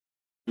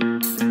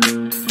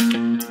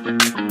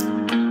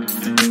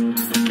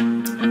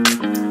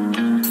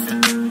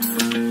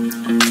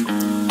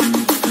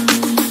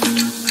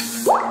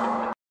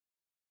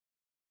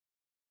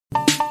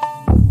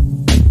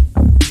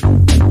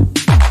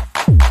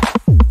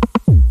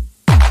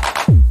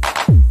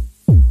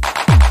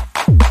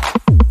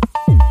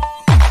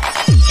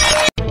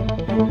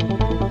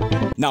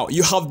Now,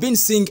 you have been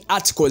seeing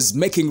articles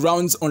making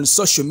rounds on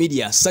social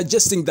media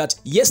suggesting that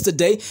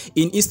yesterday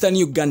in eastern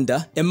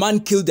Uganda, a man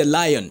killed a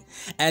lion.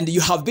 And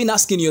you have been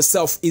asking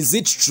yourself, is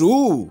it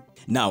true?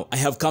 Now, I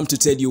have come to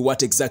tell you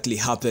what exactly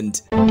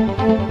happened.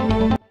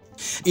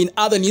 In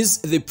other news,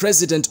 the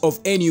president of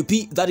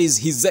NUP, that is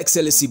His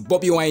Excellency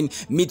Bobi Wine,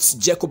 meets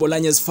Jacob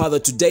Oulanya's father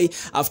today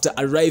after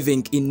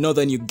arriving in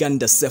northern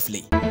Uganda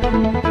safely.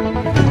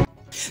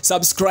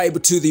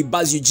 Subscribe to the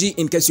Buzz UG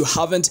in case you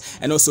haven't,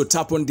 and also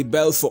tap on the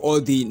bell for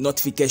all the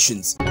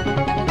notifications.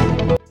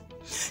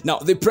 Now,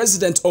 the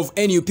president of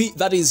NUP,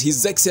 that is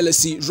His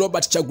Excellency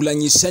Robert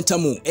Kyagulanyi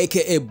Ssentamu,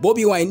 aka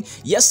Bobi Wine,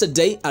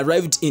 yesterday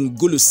arrived in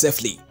Gulu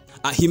safely.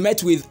 He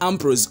met with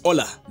Ambrose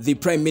Ola, the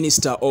Prime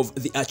Minister of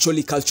the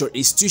Acholi Cultural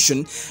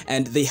Institution,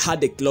 and they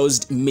had a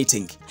closed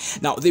meeting.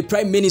 Now, the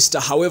Prime Minister,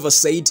 however,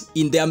 said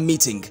in their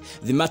meeting,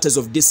 the matters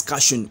of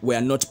discussion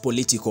were not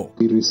political.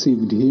 We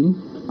received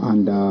him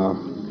and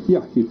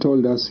he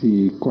told us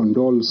he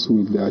condoles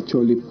with the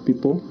Acholi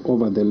people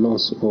over the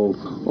loss of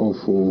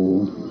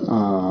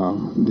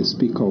the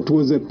speaker. It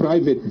was a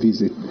private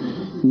visit,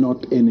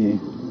 not any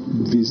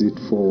visit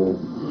for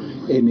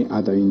any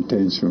other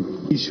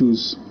intention.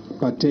 Issues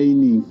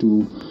pertaining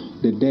to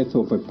the death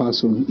of a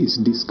person is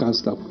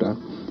discussed after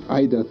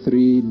either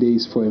 3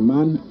 days for a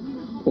man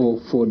or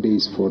 4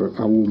 days for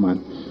a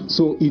woman.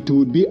 So it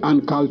would be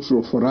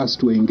uncultural for us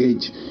to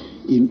engage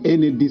in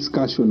any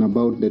discussion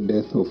about the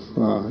death of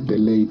the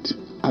late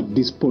at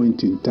this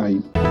point in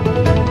time.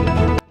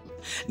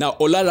 Now,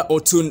 Olara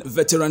Otun,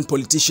 veteran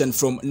politician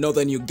from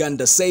northern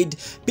Uganda, said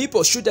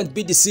people shouldn't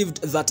be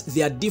deceived that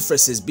there are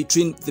differences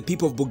between the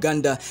people of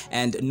Buganda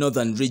and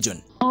northern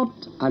region. Not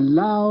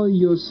allow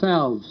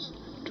yourselves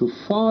to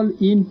fall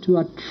into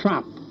a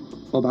trap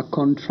of a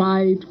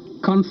contrived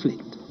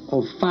conflict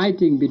of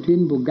fighting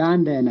between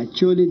Buganda and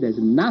Acholi. There's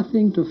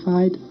nothing to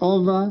fight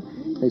over.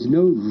 There's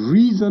no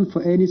reason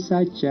for any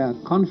such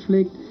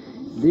conflict.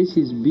 This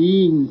is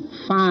being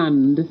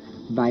fanned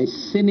by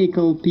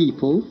cynical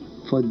people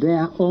for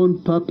their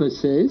own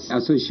purposes. I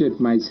associate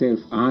myself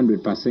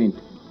 100%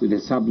 with the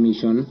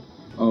submission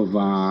of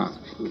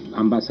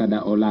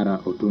Ambassador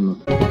Olara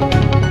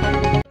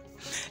Otun.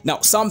 Now,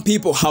 some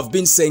people have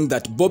been saying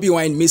that Bobi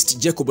Wine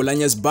missed Jacob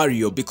Oulanya's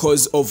burial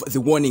because of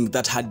the warning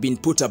that had been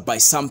put up by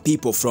some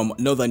people from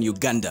northern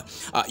Uganda.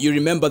 You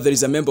remember there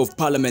is a member of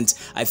parliament,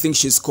 I think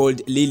she's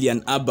called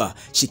Lilian Abba.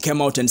 She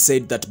came out and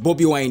said that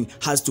Bobi Wine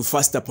has to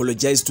first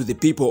apologize to the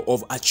people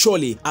of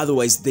Acholi,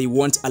 otherwise they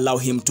won't allow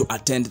him to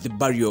attend the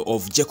burial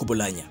of Jacob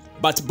Oulanya.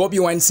 But Bobi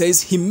Wine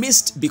says he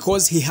missed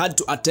because he had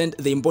to attend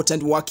the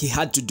important work he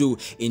had to do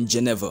in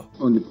Geneva.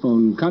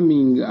 On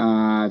coming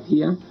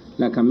here,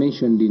 like I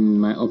mentioned in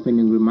my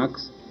opening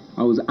remarks,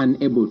 I was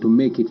unable to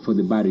make it for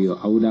the burial.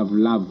 I would have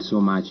loved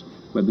so much,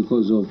 but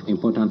because of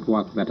important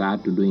work that I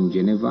had to do in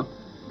Geneva,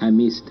 I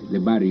missed the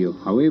burial.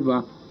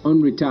 However,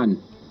 on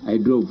return, I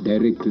drove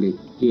directly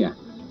here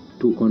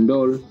to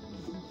condole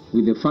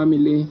with the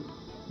family,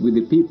 with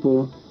the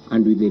people,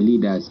 and with the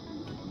leaders.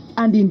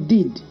 And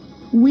indeed,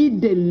 we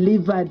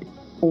delivered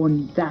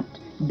on that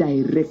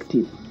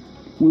directive.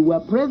 We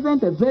were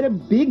present, a very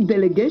big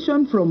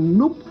delegation from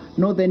NUP,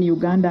 Northern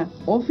Uganda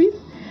office,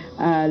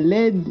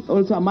 led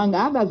also among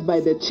others by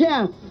the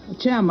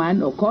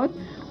chairman of court.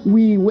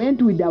 We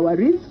went with our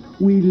wreath,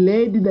 we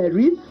laid the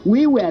wreath,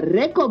 we were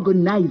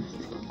recognized.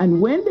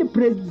 And when the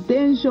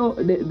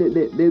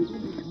the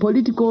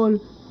political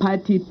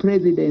party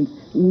presidents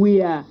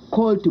were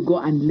called to go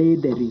and lay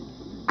the wreath,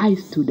 I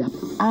stood up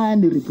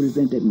and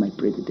represented my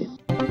president.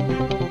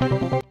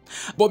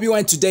 Bobi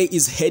Wine today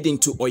is heading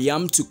to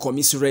Oyam to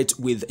commiserate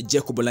with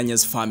Jacob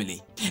Oulanya's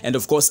family. And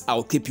of course,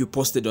 I'll keep you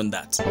posted on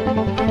that.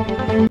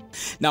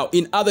 Now,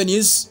 in other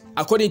news,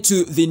 according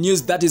to the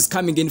news that is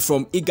coming in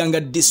from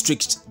Iganga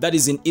district, that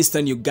is in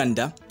eastern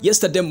Uganda,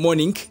 yesterday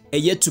morning, a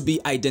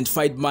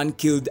yet-to-be-identified man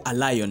killed a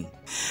lion.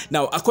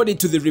 Now, according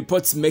to the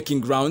reports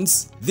making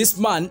rounds, this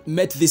man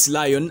met this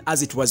lion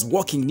as it was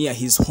walking near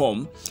his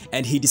home,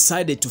 and he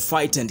decided to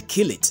fight and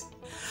kill it.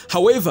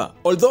 However,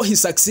 although he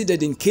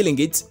succeeded in killing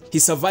it, he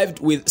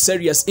survived with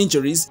serious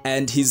injuries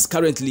and he's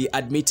currently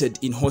admitted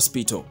in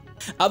hospital.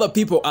 Other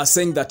people are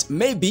saying that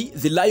maybe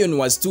the lion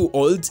was too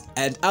old,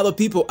 and other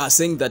people are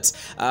saying that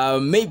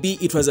maybe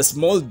it was a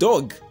small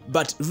dog.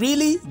 But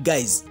really,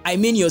 guys, I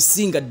mean, you're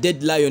seeing a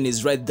dead lion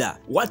is right there.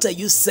 What are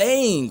you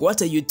saying?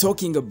 What are you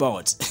talking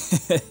about?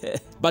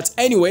 But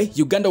anyway,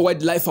 Uganda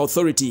Wildlife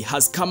Authority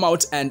has come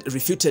out and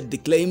refuted the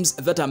claims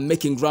that are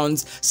making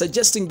rounds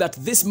suggesting that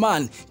this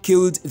man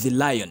killed the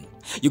lion.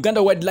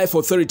 Uganda Wildlife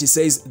Authority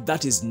says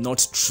that is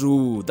not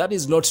true. That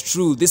is not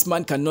true. This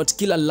man cannot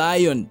kill a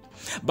lion.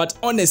 But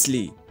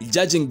honestly,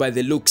 judging by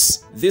the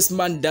looks, this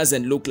man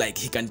doesn't look like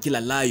he can kill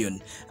a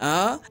lion.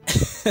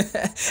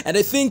 And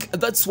I think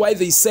that's why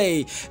they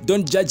say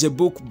don't judge a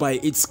book by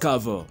its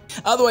cover.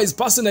 Otherwise,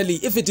 personally,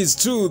 if it is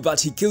true that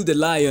he killed a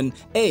lion,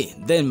 hey,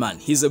 then man,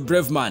 he's a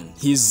brave man.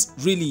 He's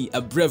really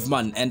a brave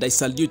man, and I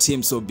salute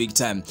him so big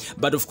time.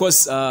 But of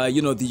course,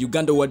 you know, the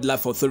Uganda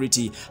Wildlife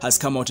Authority has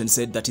come out and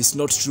said that it's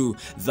not true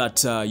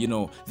that, you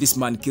know, this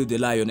man killed a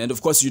lion. And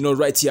of course, you know,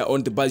 right here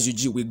on the Buzz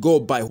UG, we go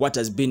by what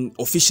has been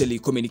officially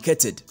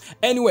communicated.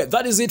 Anyway,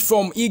 that is it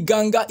from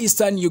Iganga,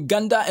 Eastern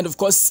Uganda. And of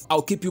course,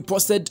 I'll keep you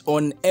posted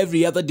on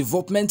every other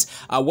development.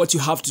 What you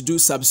have to do,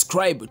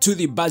 subscribe to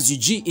the Buzz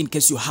UG in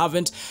case you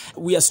haven't.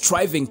 We are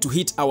striving to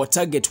hit our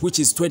target, which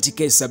is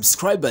 20k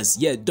subscribers.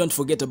 Yeah, don't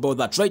forget about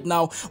that. Right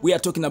now, we are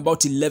talking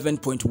about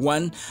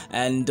 11.1,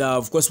 and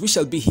of course, we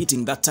shall be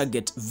hitting that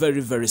target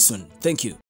very, very soon. Thank you.